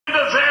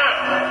दसिया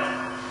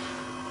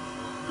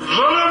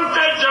जुल्म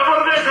ते जबर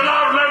के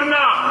खिलाफ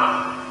लड़ना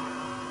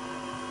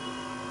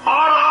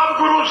और आप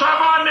गुरु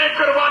साहबान ने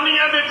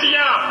कुर्बानियां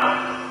दित्तियां।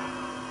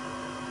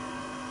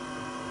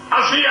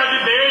 असी अज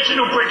देश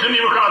नूं पिठ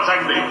नहीं विखा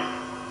सकते।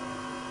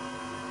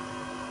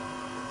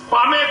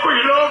 भावें कुछ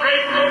लोग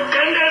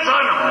कहते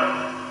सन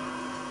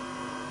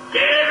कि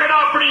यह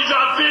अपनी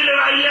जाती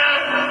लड़ाई है,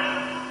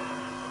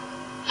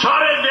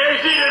 सारे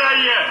देश की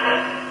लड़ाई है,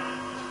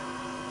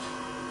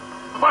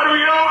 पर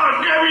वीरो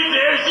अगे भी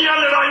देश दियां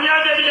लड़ाइयां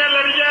जड़ियां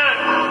लड़ियां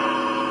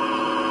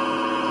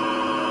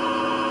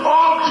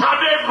ਉਹ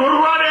साडे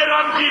गुरुआं ने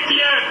रन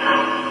कीतियां।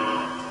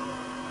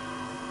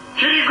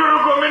 श्री गुरु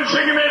गोबिंद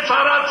सिंह ने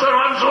सारा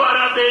सरबंस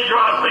वारा देश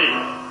वास्ते,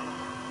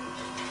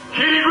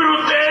 श्री गुरु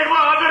तेग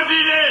बहादुर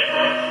जी ने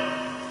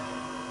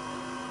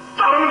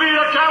धर्म की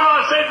रक्षा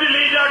वास्ते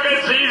दिल्ली जाके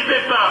शीश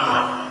दिता।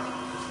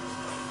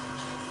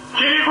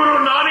 श्री गुरु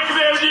नानक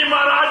देव जी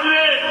महाराज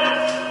ने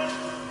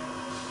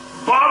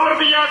बाबर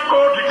दियां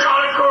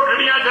काल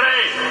कोठड़ियां च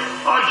रहे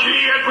और श्री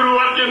गुरु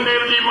अर्जन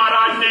देव जी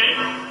महाराज ने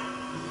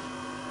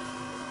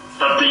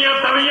तत्तियां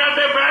तवियां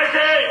ते बह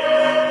के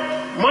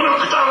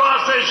मनुखता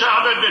वास्ते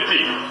शहादत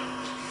दी।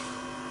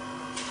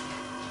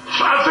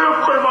 सासू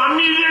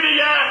कुर्बानी जिहड़ी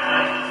है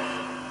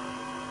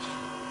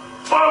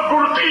वह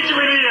गुरती च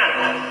मिली है।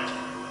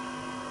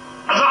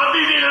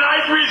 आजादी की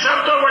लड़ाई भी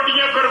सब तो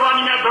वड्डियां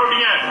कुर्बानियां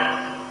थोड़ियां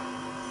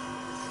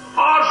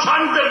और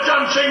संत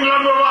चंद सिंह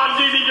लंगोवाल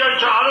जी की जो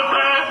शहादत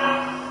है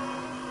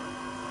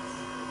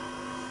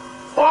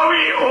वह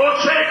भी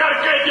उसे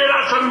करके जिहड़ा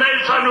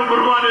संदेश सानू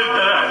गुरुआं ने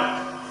दिता है,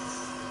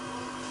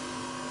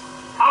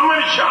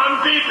 अमन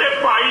शांति ते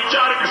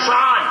भाईचारक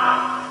साझ,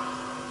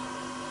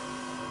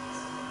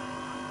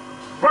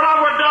 बड़ा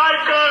वड्डा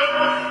एक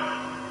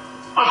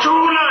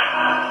असूल है।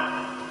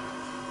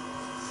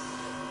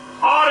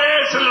 और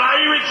इस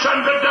लड़ाई में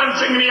संत चंद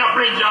सिंह ने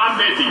अपनी जान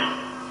दे दी।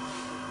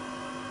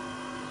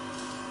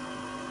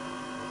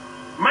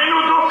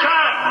 मैनू दुख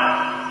है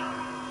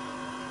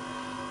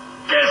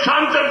कि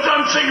संत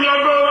चंद सिंह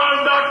लंगोवाल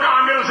का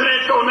कांग्रेस ने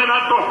तो उन्हें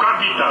नाल धोखा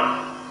किया।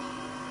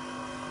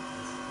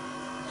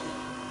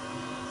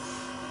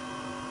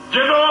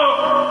 जदों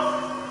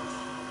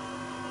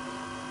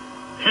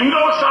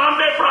हिंदुस्तान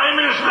के प्राइम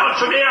मिनिस्टर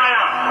सुनेहा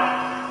आया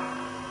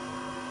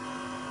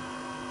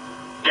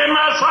कि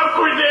मैं सब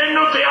कुछ देने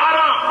को तैयार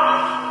हाँ,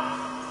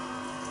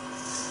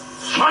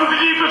 संत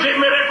जी तुसीं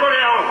मेरे को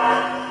आओ।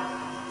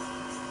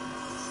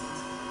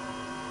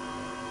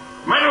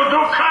 मैनू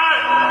दुख है,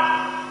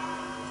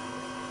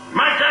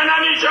 मैं कहना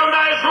नहीं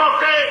चाहता इस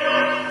मौके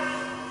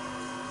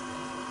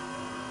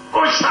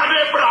कुछ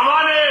साडे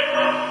भरावां ने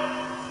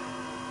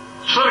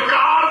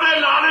सरकार दे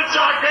लालच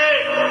आके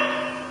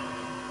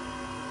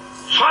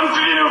संत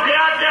जी ने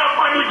कहा कि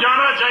आपां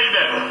जाना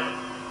चाहिए।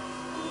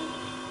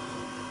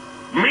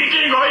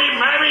 मीटिंग हुई,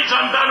 मैं भी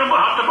संतां नूं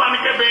हत्थ बन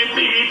के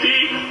बेनती की थी,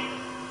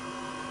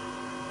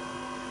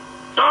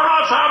 टोड़ा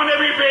साहब ने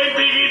भी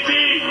बेनती की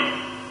थी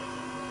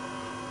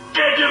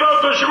कि जदों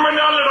दुश्मन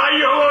नाल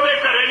लड़ाई हो उहदे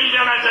घरे नहीं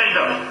जाना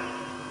चाहिए।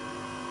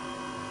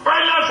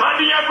 पहला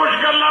साडियां कुछ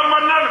गल्लां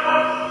मनन,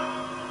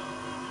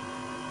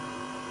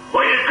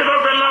 कोई एक दो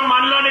गल्लां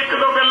मान लैण, एक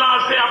दो गल्लां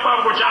वास्ते आपां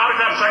विचार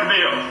कर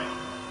सकते हो,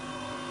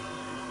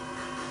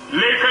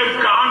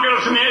 लेकिन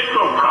कांग्रेस ने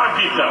धोखा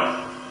किया।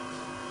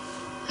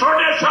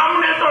 थोड़े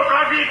सामने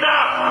धोखा किया।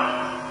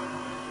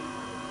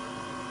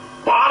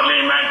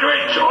 पार्लीमेंट में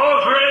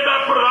उस वेले का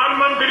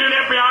प्रधानमंत्री ने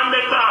बयान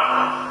दिता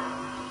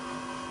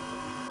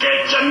कि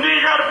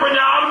चंडीगढ़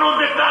पंजाब नूं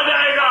दिता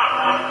जाएगा।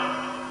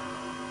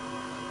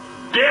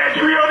 डेट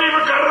भी उहदी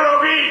मुकर्रर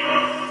होगी,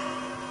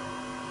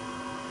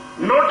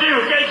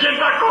 नोटिफिकेशन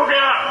तक हो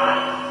गया,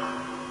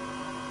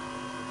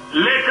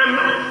 लेकिन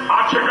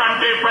 8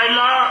 घंटे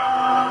पहला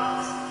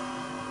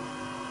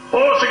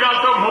उस गल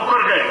तो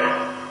मुकर गए।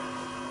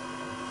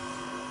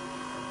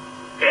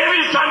 यह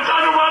भी संतां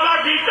नूं वादा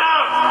किया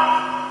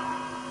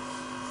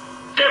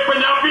कि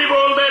पंजाबी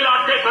बोलते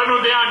इलाके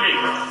तुहानूं देंगे,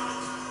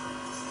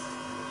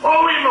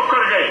 वो भी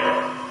मुकर गए।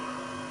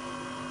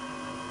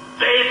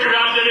 तो एक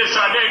गल जिहड़े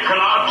साडे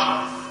खिलाफ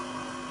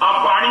आ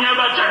पानियां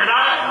दा झगड़ा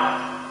है,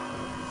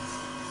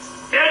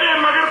 ये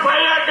मगर पे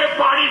है कि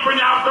पानी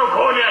पंजाब तो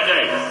खो लिया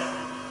जाए।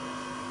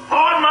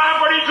 और मैं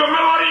बड़ी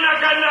जिम्मेवारी ना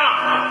कहना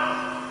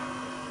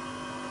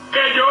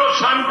कि जो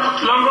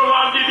संत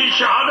लंगोवाल जी की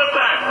शहादत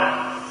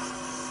है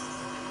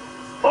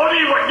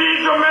वही वड्डी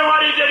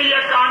जिम्मेवारी जी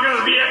है कांग्रेस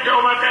की है।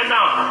 क्यों मैं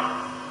कहना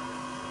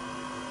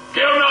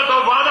कि उन्होंने तो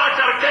वादा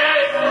करके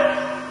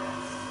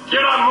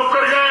जिहड़ा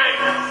मुकर गए,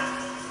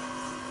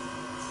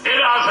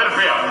 इसका असर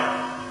पिया।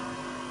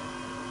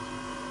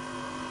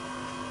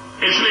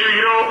 इसलिए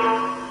वीरो,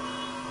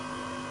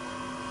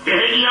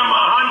 यह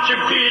महान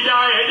शक्ति या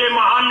यह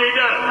महान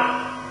लीडर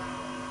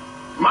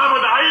मैं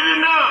बधाई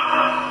दिना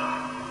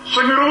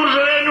संगरूर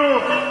जिले नूं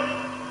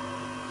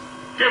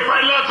कि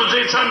पहला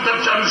तुसीं संत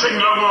चंद सिंह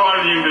लंगोवाल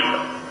जी नूं दिता,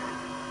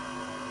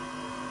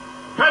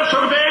 फिर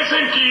सुखदेव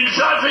सिंह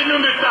ढींडसा सिंह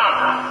नूं दिता।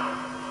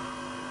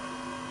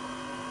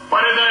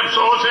 पर इहदा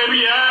अफसोस यह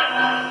भी है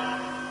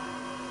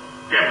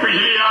कि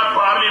पिछली बार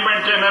पार्लीमेंट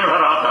च इन्होंने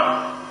हराता।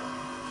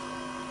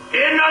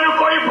 इन्हों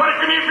कोई फर्क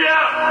नहीं पिया,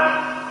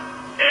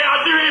 ये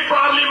अज भी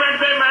पार्लीमेंट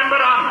के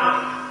मैंबर हैं,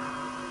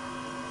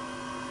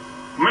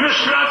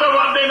 मिनिस्टरां तो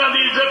वध इन्हां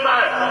दी इज्जत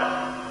है।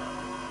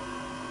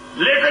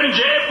 लेकिन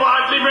जे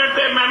पार्लीमेंट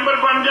के मैंबर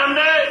बन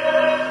जाते,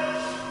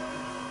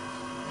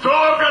 दो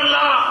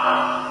गल्लां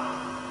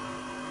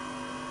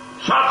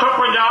साथों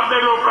पंजाब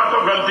के लोगों तो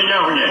गलतियां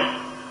हुई।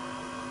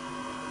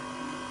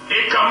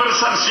 एक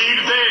अमृतसर सीट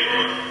से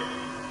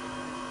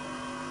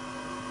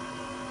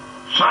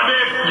साडे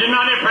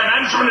जिन्हों ने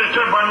फाइनेंस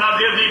मिनिस्टर बनना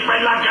सी, असीं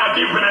पहला क्या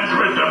थी फाइनेंस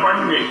मिनिस्टर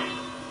बननगे,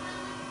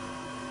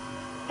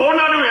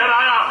 उन्होंने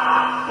हराया,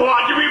 वो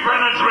अज भी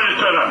फाइनेंस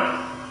मिनिस्टर हैं।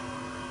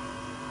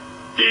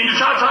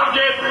 ढींडसा साहब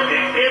जे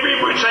ये भी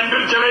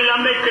सेंटर चले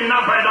जाते कितना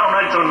फायदा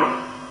होना तुहानूं।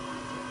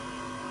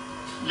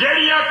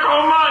 जिहड़ियां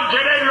कौमां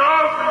जिहड़े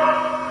लोग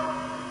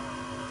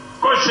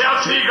कोई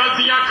सियासी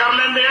गलतियां कर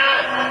लेंदे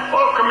हैं,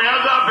 वो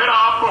खमियाजा फिर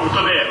आप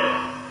भुगतते हैं।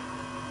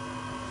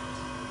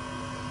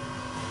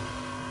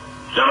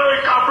 चलो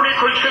एक अपनी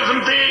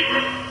खुशकिस्मती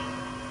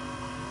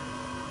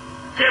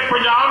कि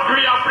पंजाब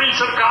भी अपनी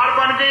सरकार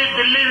बन गई,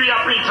 दिल्ली भी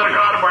अपनी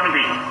सरकार बन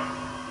गई।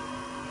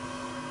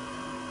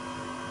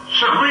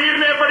 सुखबीर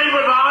ने बड़ी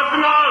वजाहत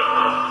नाल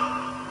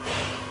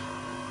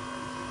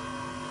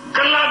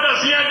गल्लां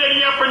दसियां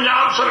जिहड़ियां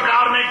पंजाब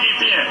सरकार ने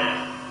कीतियां।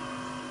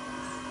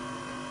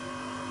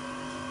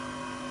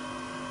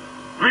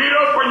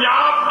 वीरो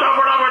पंजाब का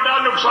बड़ा वड्डा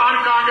नुकसान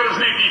कांग्रेस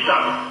ने किया,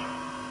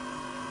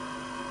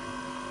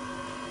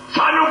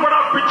 सानू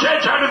बड़ा पिछे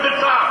छड़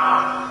दिता।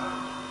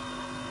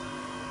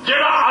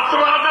 जिहड़ा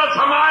अतवाद का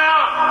समा आया,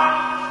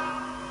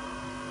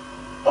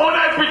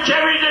 उहदे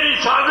पिछे भी जिहड़ी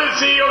साजिश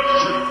सी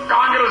उस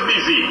कांग्रेस की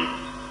सी।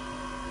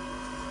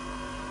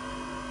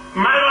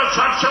 मेरा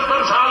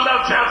 60-70 साल का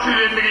सियासी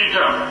जिंदगी च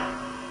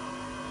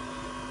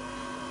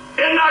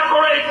इन्हां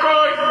कोल इको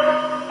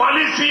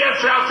पॉलिसी है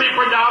सियासी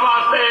पंजाब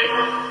वास्ते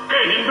कि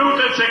हिंदू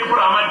ते सिख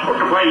भरावां च फुट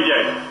पाई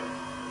जाए।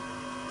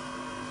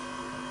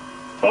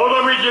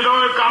 उदों भी जो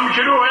काम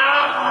शुरू होया,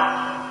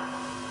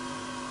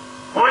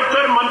 वो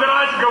इधर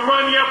मंदिरां च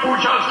गऊआं दीयां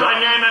पूछां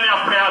सटाइयां इन्हां ने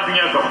अपने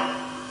आदमियां तो,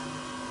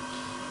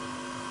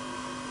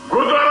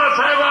 गुरुद्वारा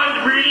साहिबान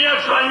च बीड़ियां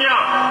सटाइयां,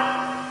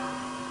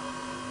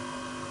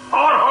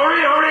 और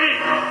हौली हौली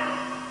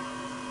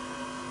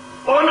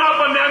उन्हां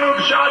बंदियां नूं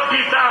उत्साहित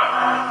कीता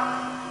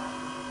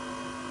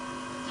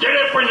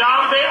जिहड़े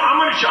पंजाब दे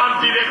अमन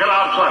शांति के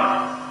खिलाफ सन।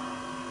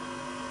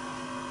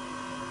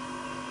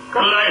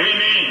 कल्ला ही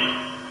नहीं,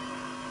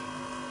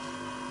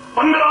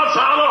 15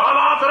 साल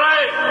हालात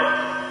रहे,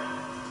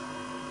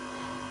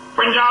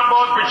 पंजाब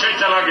बहुत पीछे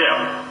चला गया।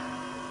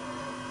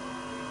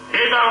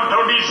 ये तो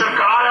थोड़ी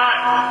सरकार है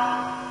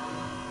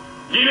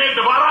जिन्हें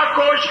दोबारा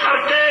कोशिश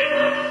करके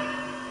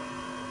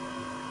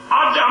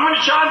आज अमन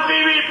शांति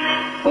भी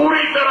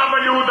पूरी तरह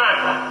मौजूद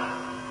है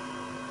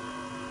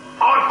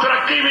और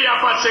तरक्की भी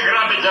आप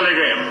शिखरां पे चले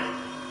गए।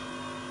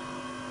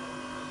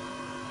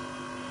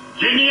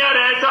 जिन्नियां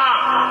रहता,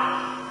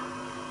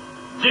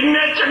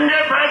 जिन्ने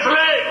चंगे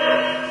फैसले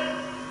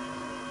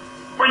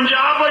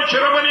पंजाब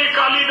श्रोमणी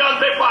अकाली दल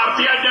से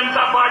भारतीय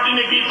जनता पार्टी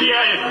ने की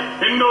है,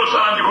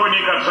 हिंदुस्तान च कोई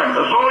नहीं कर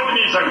सकता, सोच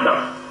नहीं सकता।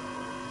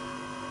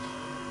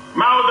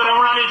 मैं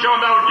उधरावना नहीं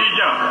चाहता वो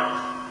चीजा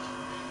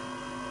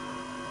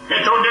कि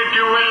थोड़े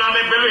ट्यूबवेलों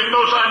के बिल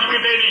हिंदुस्तान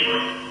किते नहीं।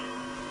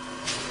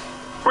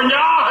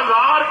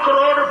 50,000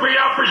 करोड़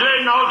रुपया पिछले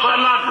 9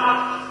 साल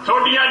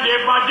थोड़िया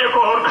जेबां च को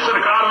होर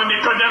सरकार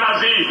निकल जाना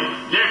सी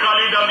जे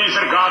अकाली दल की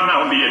सरकार ना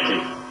होंदी इत्थे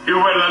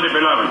ट्यूबवेलों के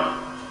बिलों में।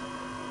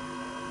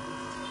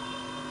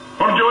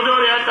 हुण जो जो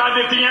रियायतां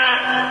दित्तियां,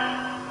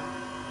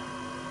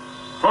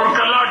 हुण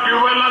कल्ला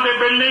ट्यूबवेलों के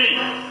बिल नहीं,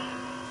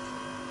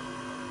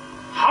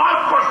 हर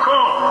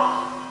पक्षों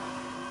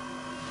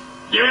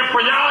जिवें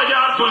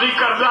 50,000 तुसीं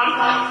कर्जा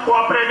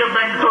कोआपरेटिव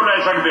बैंक तो लै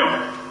सकते हो,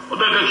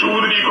 उहदे ते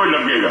सूद नहीं कोई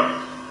लगेगा।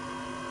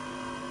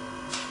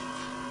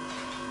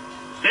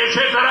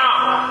 इसे तरह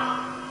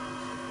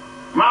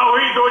मैं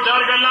वही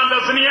 2-4 गल्लां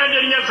दसनियां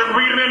जिहड़ियां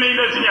सुखबीर ने नहीं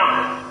दसियां,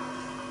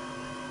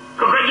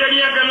 क्योंकि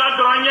जिहड़ियां गल्लां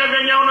दुहराइयां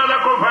गईयां उन्हां दा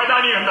कोई फायदा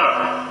नहीं हुंदा।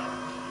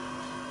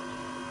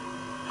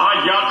 आ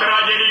यात्रा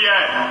जिहड़ी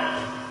है,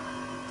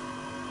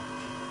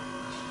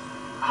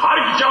 हर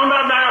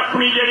चाहुंदा मैं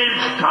अपनी जिहड़ी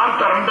हर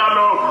धर्म दा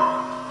लोग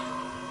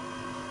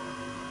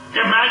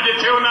कि मैं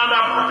जिथे उन्हां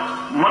दा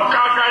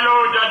मक्का कह लो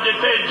या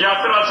जिथे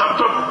यात्रा सब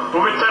तो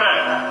पवित्र है,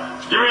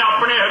 जिवें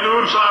अपने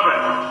हजूर साहब है,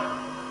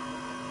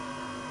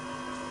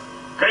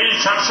 कई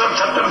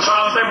 60-70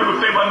 साल से भी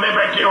उत्ते बंदे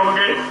बैठे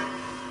होंगे।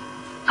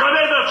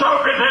 कदे दसो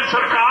किथे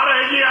सरकार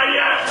है जी आई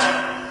है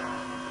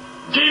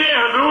जिन्हें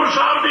हजूर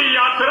साहब की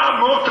यात्रा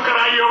मुफ्त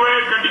कराई होवे,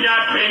 गड्डियां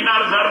ट्रेनां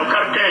रिजर्व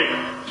करके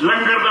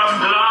लंगर का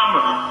इंतजाम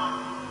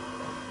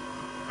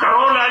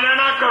करो, लै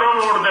लेना, करो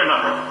मोड़ देना।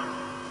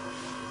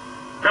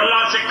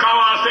 कला सिखा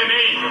वास्ते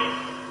नहीं,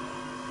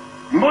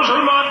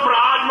 मुसलमान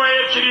भरा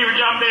मज़े शरीफ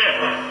जाते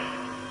हैं,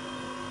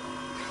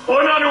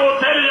 उन्होंने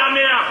उत्थे ले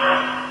जाने,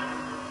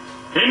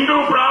 हिंदू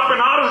भरा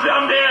बनारस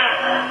जाते हैं,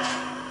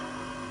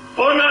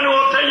 उन्होंने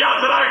उत्थे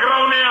यात्रा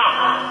कराने,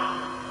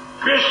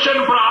 क्रिश्चियन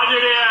भरा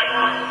जिहड़े है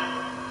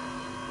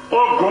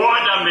वो गोवा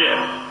जाते हैं।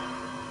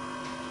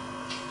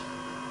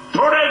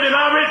 थोड़े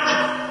दिनों में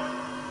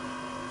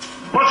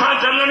बसां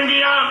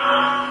चलणगियां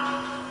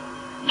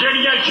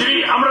जिहड़ियां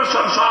श्री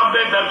अमृतसर साहब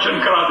के दर्शन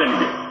करा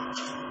देंगे।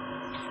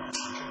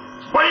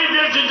 बड़ी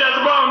दिल च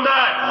जज्बा हुंदा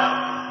है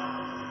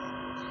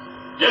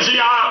कि असीं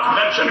आ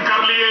दर्शन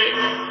कर लिए,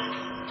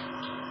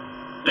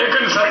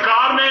 लेकिन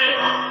सरकार ने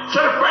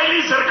सिर्फ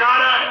पहली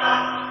सरकार है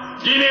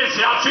जिन्हें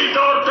सियासी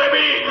तौर पर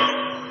भी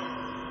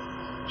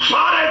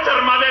सारे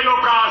धर्मां के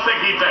लोगों वास्ते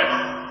कीता है।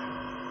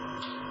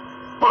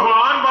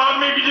 भगवान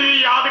वाल्मीकि जी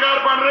की यादगार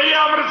बन रही है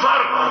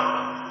अमृतसर,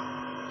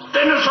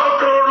 300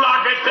 करोड़ ला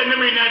के 3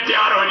 महीने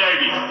तैयार हो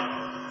जाएगी।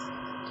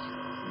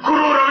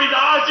 गुरु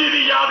रविदास जी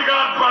की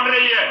यादगार बन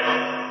रही है,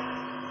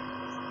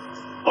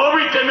 वो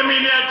भी 3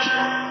 महीने,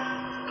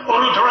 और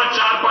थोड़ा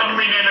 4-5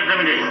 महीने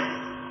लगणगे।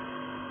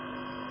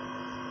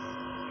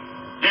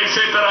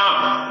 इसी तरह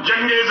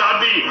जंगे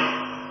आजादी,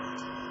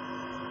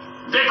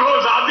 देखो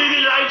आजादी की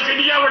लड़ाई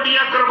कितनी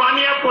वड्डियां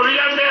कुर्बानियां भुल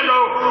जाते हैं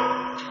लोग।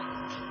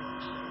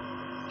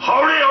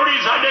 हौली हौली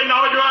साडे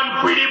नौजवान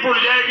पीढ़ी भुल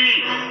जाएगी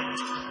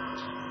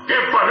कि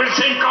भगत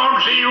सिंह कौन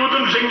सी,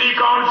 ऊधम सिंह जी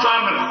कौन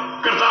सन,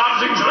 करतार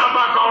सिंह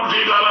सराभा कौन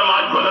सी, लाला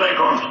लाजपत राय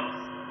कौन सी,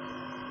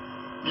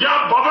 या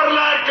बबर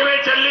लहर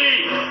किवें चली,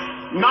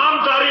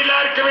 नामधारी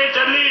लहर किवें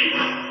चली,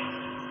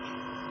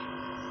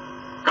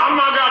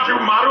 कामागा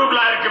मारू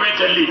लहर किवें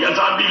चली,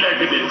 आजादी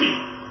लैके देती।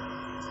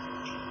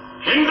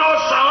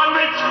 हिंदुस्तान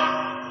में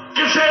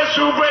किसी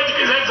सूबे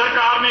किसी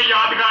सरकार ने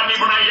यादगार नहीं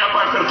बनाई, आप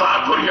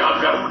करतारपुर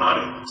यादगार बना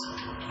रहे।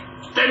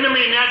 3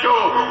 महीनों चो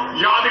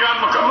यादगार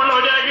मुकम्मल हो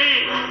जाएगी।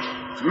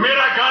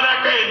 मेरा ख्याल है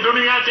कि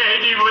दुनिया च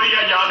यही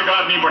वधिया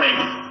यादगार नहीं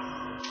बनेगी।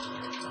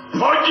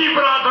 फौजी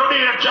भरा थोड़ी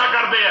रक्षा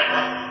करते हैं,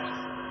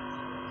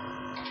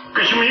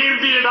 कश्मीर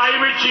की लड़ाई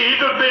में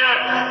शहीद होते हैं,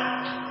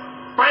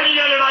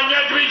 पहलिया लड़ाइया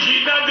भी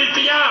शहीदा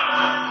दित्तियां,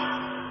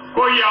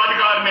 कोई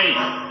यादगार नहीं।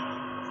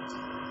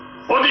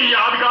 उहदी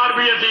यादगार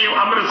भी असीं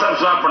अमृतसर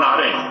साहब बना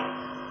रहे हैं।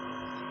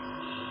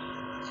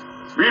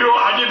 वीरो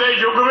अज दे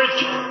युग विच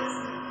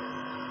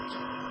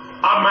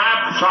अब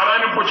मैं सारा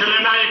पूछ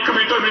लेना, एक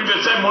भी तो नहीं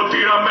दस्या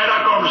मोती राम मेहरा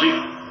कौन सी।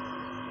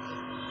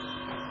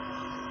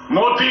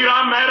 मोती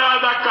राम मेहरा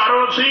का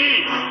कारो सी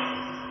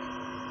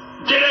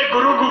जिहड़े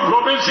गुरु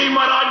गोबिंद सिंह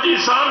महाराज जी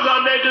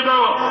साहबजादे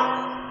जदों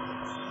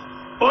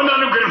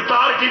उन्होंने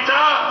गिरफ्तार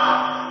किया,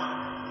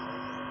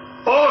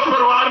 उस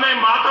परिवार ने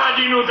माता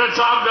जी नूं ते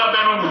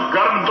साहबजादे नूं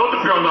गर्म दुध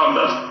पिआउंदा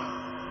हुंदा सी।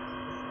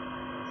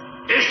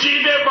 इस चीज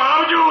के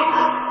बावजूद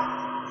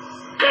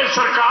कि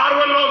सरकार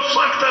वालों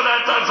सख्त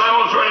हदायतां सन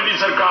उस वेले दी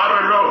सरकार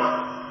वालों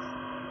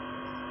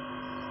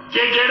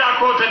कि जेड़ा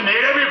को उत्थे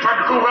नेड़े भी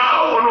फटकूगा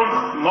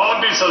उन्होंने मौत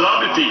की सजा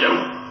दी जाऊ,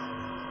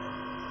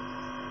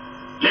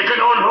 लेकिन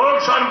वो लोग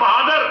सन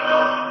बहादुर।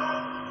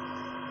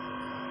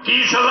 की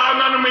सजा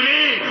उन्होंने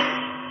मिली?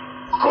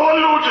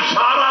 कोलू च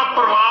सारा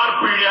परिवार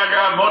पीड़िया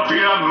गया,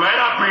 मोतीराम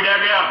मेहरा पीड़िया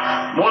गया,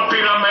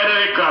 मोतीराम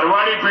मेहरे की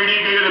घरवाली पीड़ी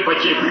गई, उसके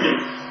बच्चे पीड़े,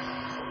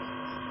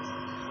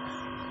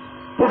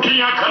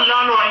 पुठियां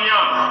खल्लां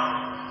लुआइयां।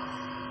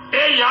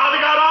 ये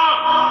यादगार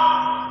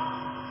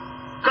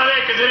कदे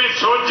किसी ने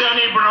सोचा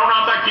नहीं, बनाना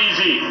तो की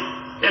सी,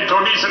 ये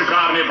थोड़ी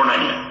सरकार ने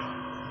बनाई है।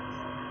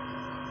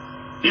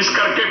 इस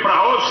करके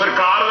भराओ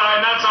सरकार का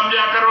इना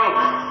समझा करो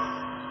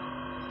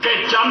कि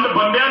चंद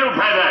बंदियां नूं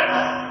फायदा है,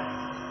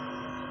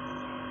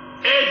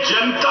 ये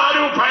जनता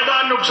नूं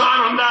फायदा नुकसान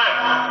हुंदा है,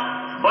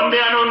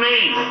 बंदियां नूं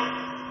नहीं।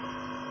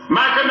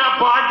 मैं कहना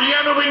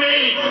पार्टियां नूं भी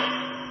नहीं।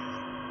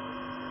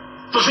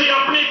 तुसीं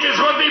अपनी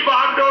किस्मत की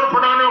बागडोर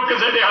फड़ाने हो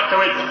किसी के हथ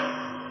में।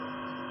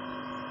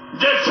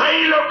 जे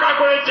सही लोगों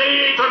को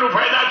चाहिए थोड़ा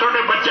फायदा,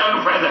 थोड़े बच्चों को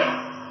फायदा।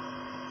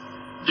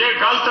 जे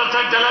गलत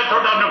असर चले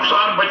थोड़ा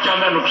नुकसान, बच्चों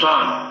का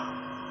नुकसान।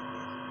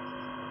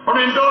 हुण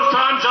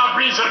हिंदुस्तान च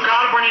अपनी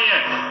सरकार बनी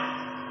है,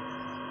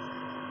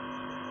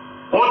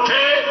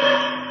 उथे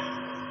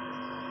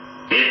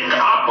एक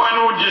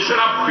आपां जिस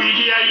तरह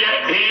पीजीआई है,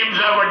 एम्स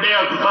है, वड्डे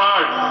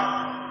हस्पताल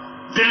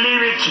दिल्ली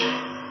विच,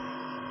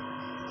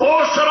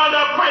 उस तरह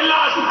का पहला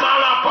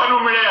हस्पताल आपां नूं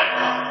मिलिया।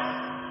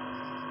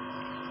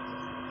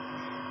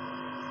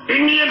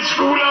 इंडियन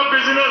स्कूल ऑफ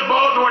बिजनेस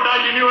बहुत बड़ा,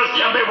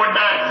 यूनिवर्सिटियां से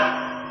बड़ा है,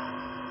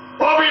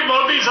 वो भी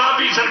मोदी साहब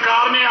की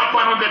सरकार ने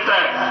आपां नूं दिता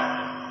है।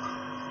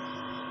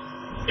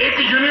 एक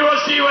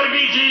यूनिवर्सिटी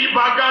वर्गी चीज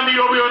बागां दी,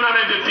 वो भी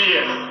उन्होंने दी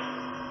है।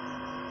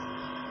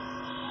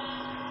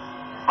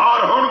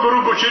 और हुण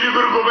श्री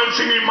गुरु गोबिंद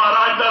सिंह जी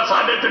महाराज का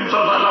 350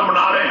 साल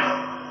मना रहे हैं।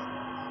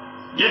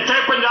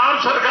 जिथे पंजाब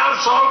सरकार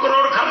 100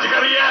 करोड़ खर्च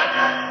करी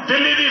है,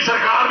 दिल्ली की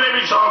सरकार ने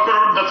भी 100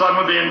 करोड़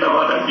सानू देने का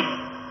वादा किया।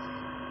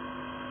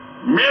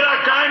 मेरा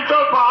कहने तो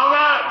भाव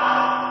है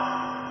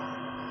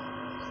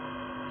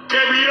कि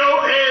वीरो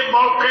ये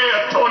मौके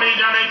हथों नहीं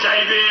जाने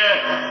चाहिए।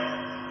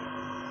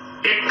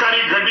 एक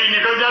बारी गड्डी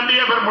निकल जाती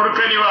है, फिर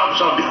मुड़के नहीं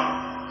वापस आती।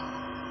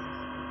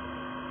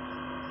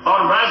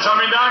 और मैं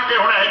समझदा कि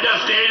हुण ऐसा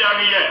स्टेज आ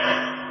गई है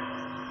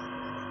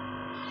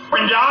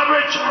पंजाब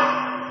विच,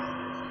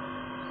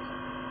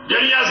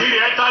 जिहड़ियां असीं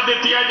रियायतां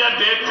दित्तियां जां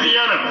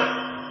देतियां,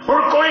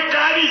 हुण कोई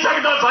कह नहीं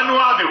सकता सानू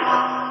आ दो।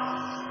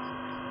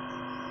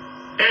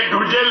 ये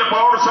दूजे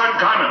लपौड़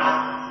संघ हैं,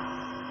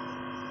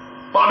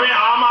 भावें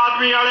आम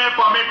आदमी वाले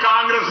भावें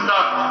कांग्रेस का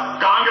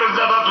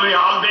तो तुसीं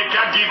हाल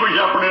देखा की कुछ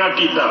अपने नाल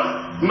कीता।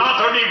 ना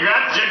थोड़ी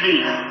गैर छड्डी,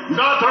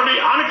 ना थोड़ी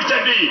अणख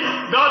छड्डी,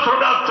 ना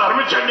थोड़ा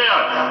धर्म छड्डिया,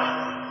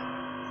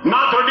 ना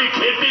थोड़ी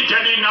खेती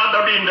छड्डी, ना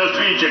थोड़ी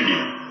इंडस्ट्री छड्डी।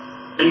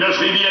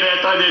 इंडस्ट्री दी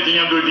रहता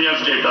देतियां दूजियां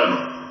स्टेटां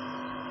नूं,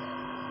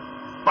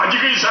 भज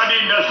गई साडी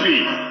इंडस्ट्री।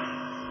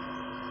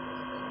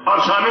 और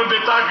सानू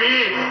दिता कि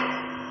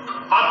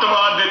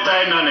अतवाद दिता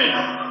इन्हां ने,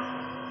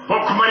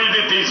 भुखमरी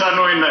दिती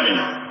सानू इन्हां ने।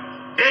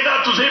 ਇਹਦਾ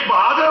ਤੁਸੀਂ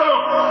ਬਹਾਦਰ ਹੋ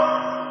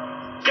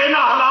कि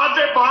इन्हां हालात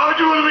के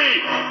बावजूद भी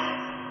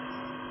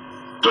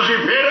तुसीं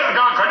फिर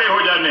अगां खड़े हो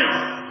जाते हो।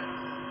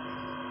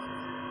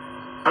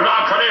 अगां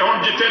खड़े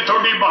होण जिथे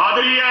थोड़ी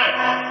बहादरी है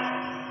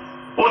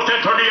उत्थे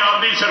थोड़ी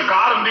आपदी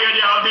सरकार हुंदी है।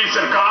 जे आपदी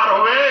सरकार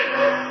होवे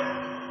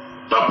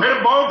तो फिर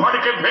बांह फड़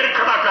के फिर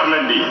खड़ा कर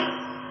लैंदी है।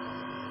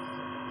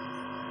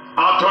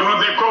 आ तुहानूं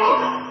देखो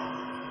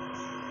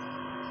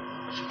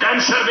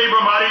कैंसर की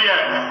बीमारी है।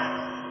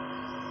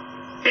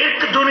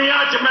 एक दुनिया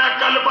च मैं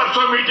कल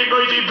परसों मीटिंग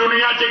हुई थी,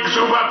 दुनिया च एक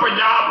सूबा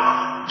पंजाब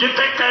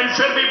जिथे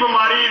कैंसर की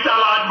बीमारी का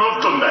इलाज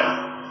मुफ्त हुंदा है,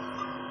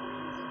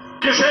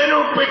 किसी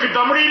नूं एक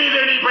दमड़ी नहीं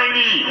देनी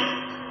पैंदी।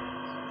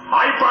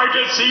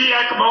 हाईपाइटिस सी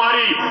एक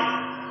बीमारी,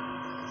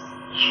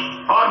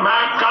 और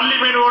मैं कल ही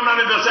मैनूं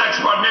उन्होंने दस्सिया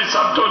एक्सपर्ट ने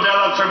सब तो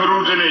ज्यादा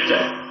संगरूर जिले च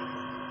है।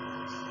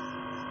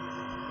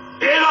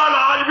 ਇਹਦਾ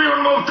इलाज भी हुण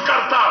मुफ्त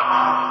करता।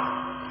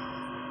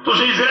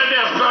 तुसीं जिले के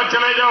हस्पताल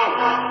चले जाओ,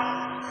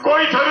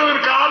 कोई थानू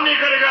इनकार नहीं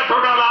करेगा,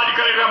 थोड़ा इलाज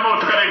करेगा,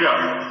 मुफ्त करेगा।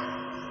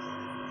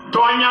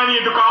 दवाइयां की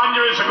दुकान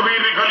जो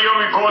सुखबीर ने खोली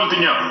भी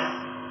खोलतियां।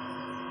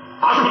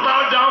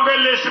 हस्पताल जाओगे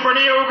लिस्ट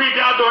बनी होगी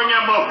क्या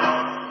दवाइयां मुफ्त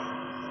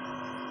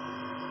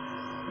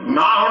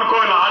ना। हुण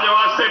कोई इलाज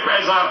वास्ते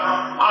पैसा।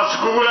 आ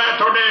स्कूल है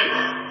थोड़े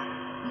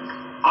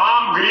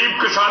आम गरीब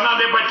किसानों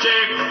के बच्चे,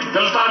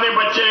 दलितां के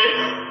बच्चे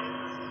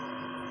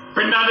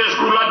पिंडां के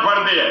स्कूलों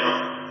पढ़ते हैं,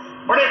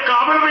 बड़े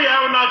काबिल भी है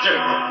उन्हां च।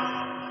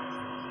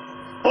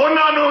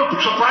 उन्होंने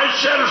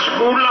स्पैशल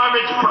स्कूलों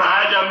में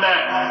पढ़ाया जाता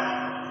है।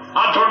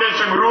 आ थोड़े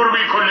संगरूर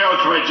भी खुले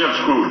स्पैशल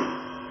स्कूल।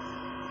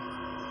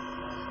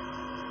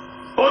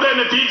 उहदे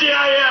नतीजे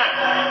आए हैं,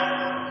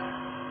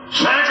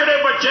 सैकड़े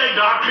बच्चे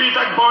डॉक्टरी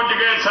तक पहुंच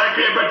गए,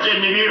 सैकड़े बच्चे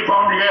इंजीनियर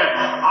पहुंच गए,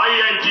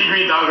 IIT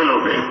भी दाखिल हो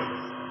गए।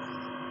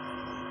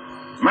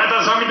 मैं तो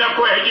समझदा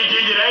कोई ऐसी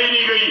चीज रह ही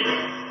नहीं गई।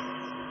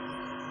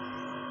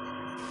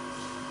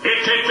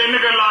 इत्थे 3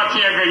 गल्लां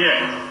आखियां गई है।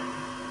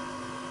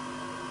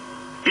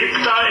 एक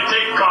तो इत्थे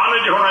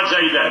कॉलेज होना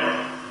चाहिए।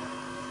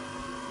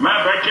 मैं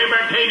बैठे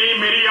बैठे नहीं,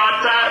 मेरी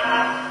आदत है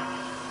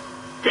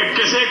कि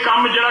किसी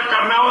काम जरा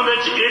करना उहदे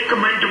च 1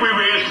 मिनट भी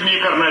वेस्ट नहीं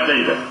करना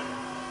चाहिए।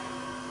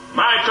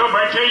 मैं इत्थों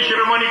बैठे ही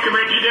श्रोमणी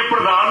कमेटी के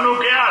प्रधान नूं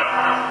कहा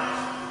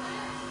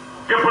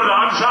कि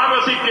प्रधान साहब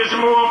असीं किस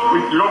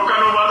मुंह लोकां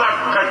नूं वादा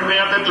करदे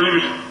हां ते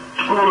तुसीं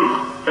स्कूल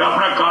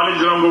अपना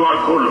कॉलेज लंगोवाल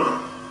खोलो।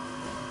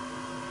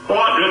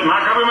 मैं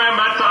कहा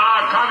मैं तो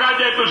आखागा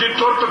जे तुसीं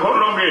तुरंत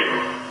खोलोगे,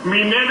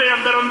 महीने के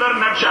अंदर अंदर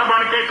नक्शा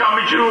बन के काम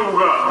शुरू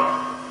होगा।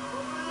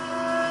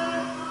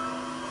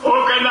 वो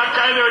कहना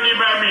कह दो जी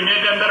मैं महीने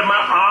के अंदर,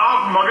 मैं आप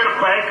मगर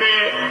पै के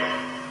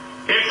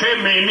इत्थे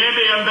महीने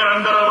के अंदर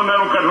अंदर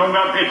उन्होंने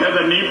करूंगा कि इत्थे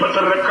दा नींह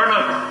पत्थर रखण,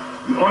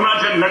 उन्हां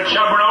च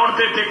नक्शा बनाउण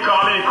ते इत्थे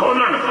कॉलेज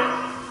खोलण।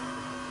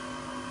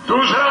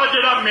 दूसरा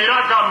जिहड़ा मेरा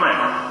काम है,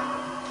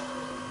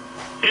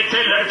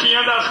 इत्थे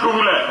लड़कियां दा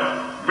स्कूल है,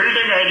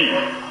 बिल्डिंग है नहीं,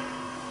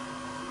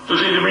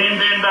 तुसीं जमीन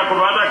देण दा कोई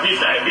वादा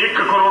कीता है। 1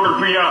 करोड़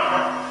रुपया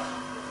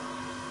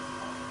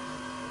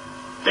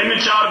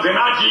 3-4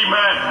 दिनों ही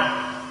मैं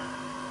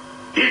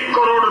 1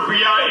 करोड़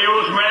रुपया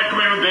उस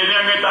महकमे नूं दे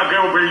देंगे ताकि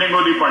वो बिल्डिंग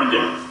उहदी बन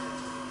जाए।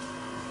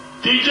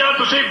 तीजा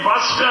तुसीं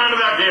बस स्टैंड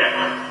का क्या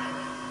है,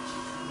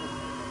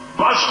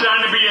 बस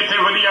स्टैंड भी इत्थे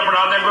वधिया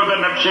बना देंगे, उहदे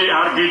नक्शे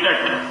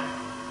आर्कीटैक्ट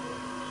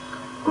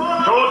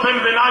 2-3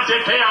 दिनों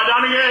इत्थे आ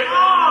जाएंगे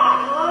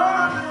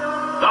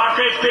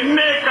ताकि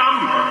तिन्ने काम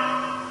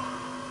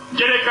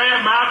जिहड़े कहे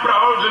मैं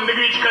भराओ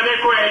जिंदगी च कदे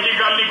कोई ऐसी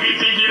गल नहीं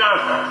की जिहड़ा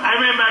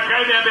एवें मैं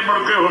कह दिया तो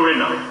मुड़ के होवे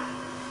ना।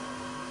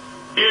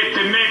 ये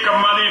तिन्ने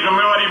कामां दी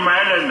जिम्मेवारी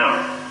मैं लेना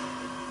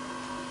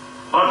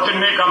और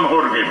तिन्ने काम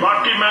होणगे।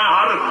 बाकी मैं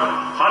हर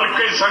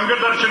हल्के संगत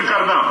दर्शन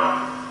करदा,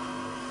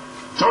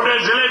 थोड़े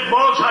जिले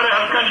बहुत सारे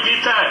हल्कों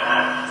कीता है।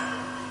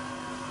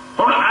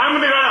 हुण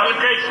अहमदगढ़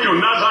हल्के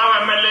झुन्ना साहब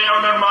MLA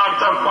उन्होंने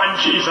मारता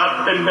 5-6-7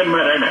 दिन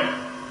में रहना।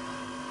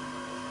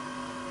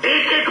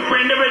 एक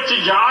पिंड में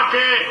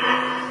जाके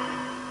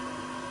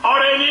और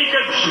ये नहीं कि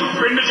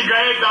पिंड च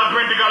गए 10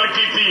 मिनट गल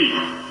की,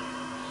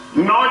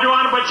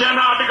 नौजवान बच्चों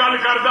नाल अड गल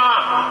करदा,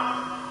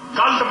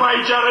 दलित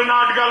भाईचारे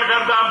नाल अड गल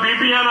करदा,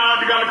 बीबियां नाल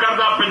अड गल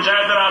करदा,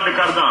 पंचायत नाल अड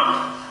करदा,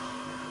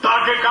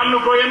 ताकि कल नूं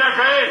कोई ना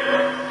कहे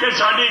कि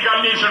साडी गल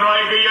नहीं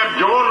सुनवाई गई और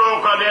जो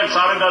लोग आदे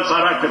सारे का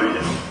सारा करी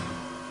जाए।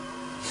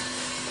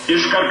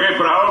 इस करके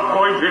भराओ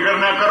कोई फिक्र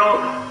ना करो,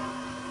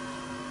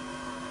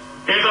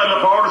 यह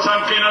लपौड़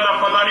संख इन्हां दा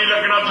पता नहीं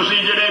लगना।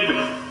 तुसीं जिहड़े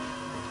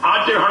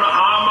अज हुण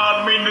आम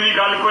आदमी दी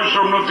गल कोई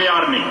सुनने नूं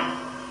तैयार नहीं।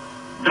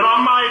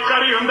 ड्रामा एक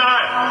बारी हुंदा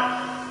है,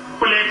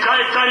 भुलेखा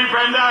एक बारी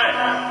पैंदा है,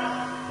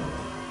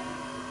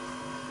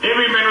 ये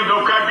भी मैनू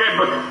दुख है कि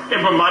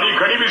ये बीमारी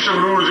खड़ी भी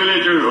संगरूर जिले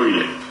च हुई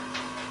है।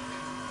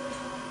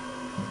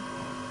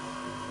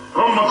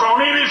 वो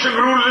मकाउनी भी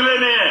संगरूर जिले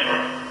ने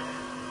है।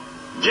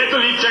 जे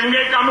तुम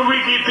चंगे काम भी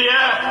किए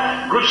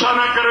है, गुस्सा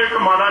ना करो, एक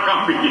माड़ा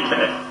काम भी किया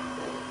है।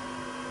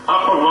 आ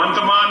भगवंत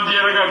मान जी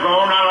वर्गा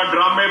गाउन वाला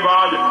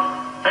ड्रामेबाज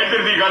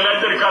इधर की गल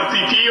इधर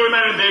करती, की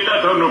उन्होंने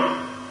देता थानू?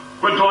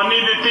 कोई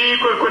दवानी दी,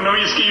 कोई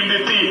नवी स्कीम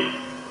दी?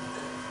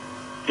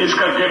 इस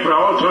करके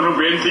भराओ थानू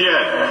बेनती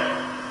है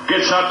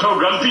कि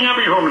साथों गलतियां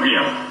भी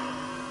होंगियां,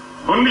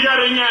 होंदियां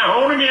रही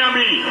होंगियां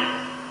भी,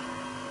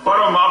 पर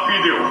वो माफी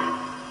दो।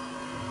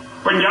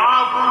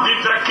 पंजाब की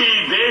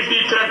तरक्की, देश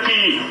की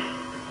तरक्की,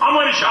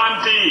 अमन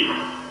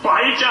शांति,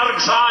 भाईचारक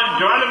साझ,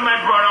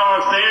 डेवलपमेंट बढ़ाने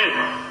वास्ते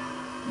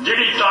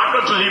जिहड़ी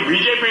ताकत तुसीं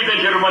बीजेपी ते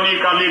जर्मनी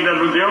अकाली दल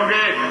नूं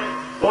दिओगे,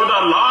 ਉਹਦਾ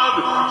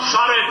लाभ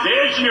सारे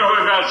देश में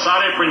होगा,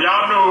 सारे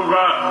पंजाब में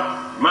होगा।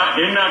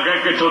 मैं इन्ना कह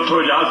के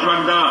तुथों इजाजत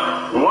मंगदा।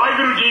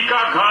 वाहिगुरू जी का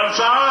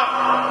खालसा,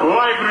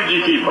 वाहिगुरू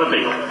जी की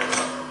फतेह।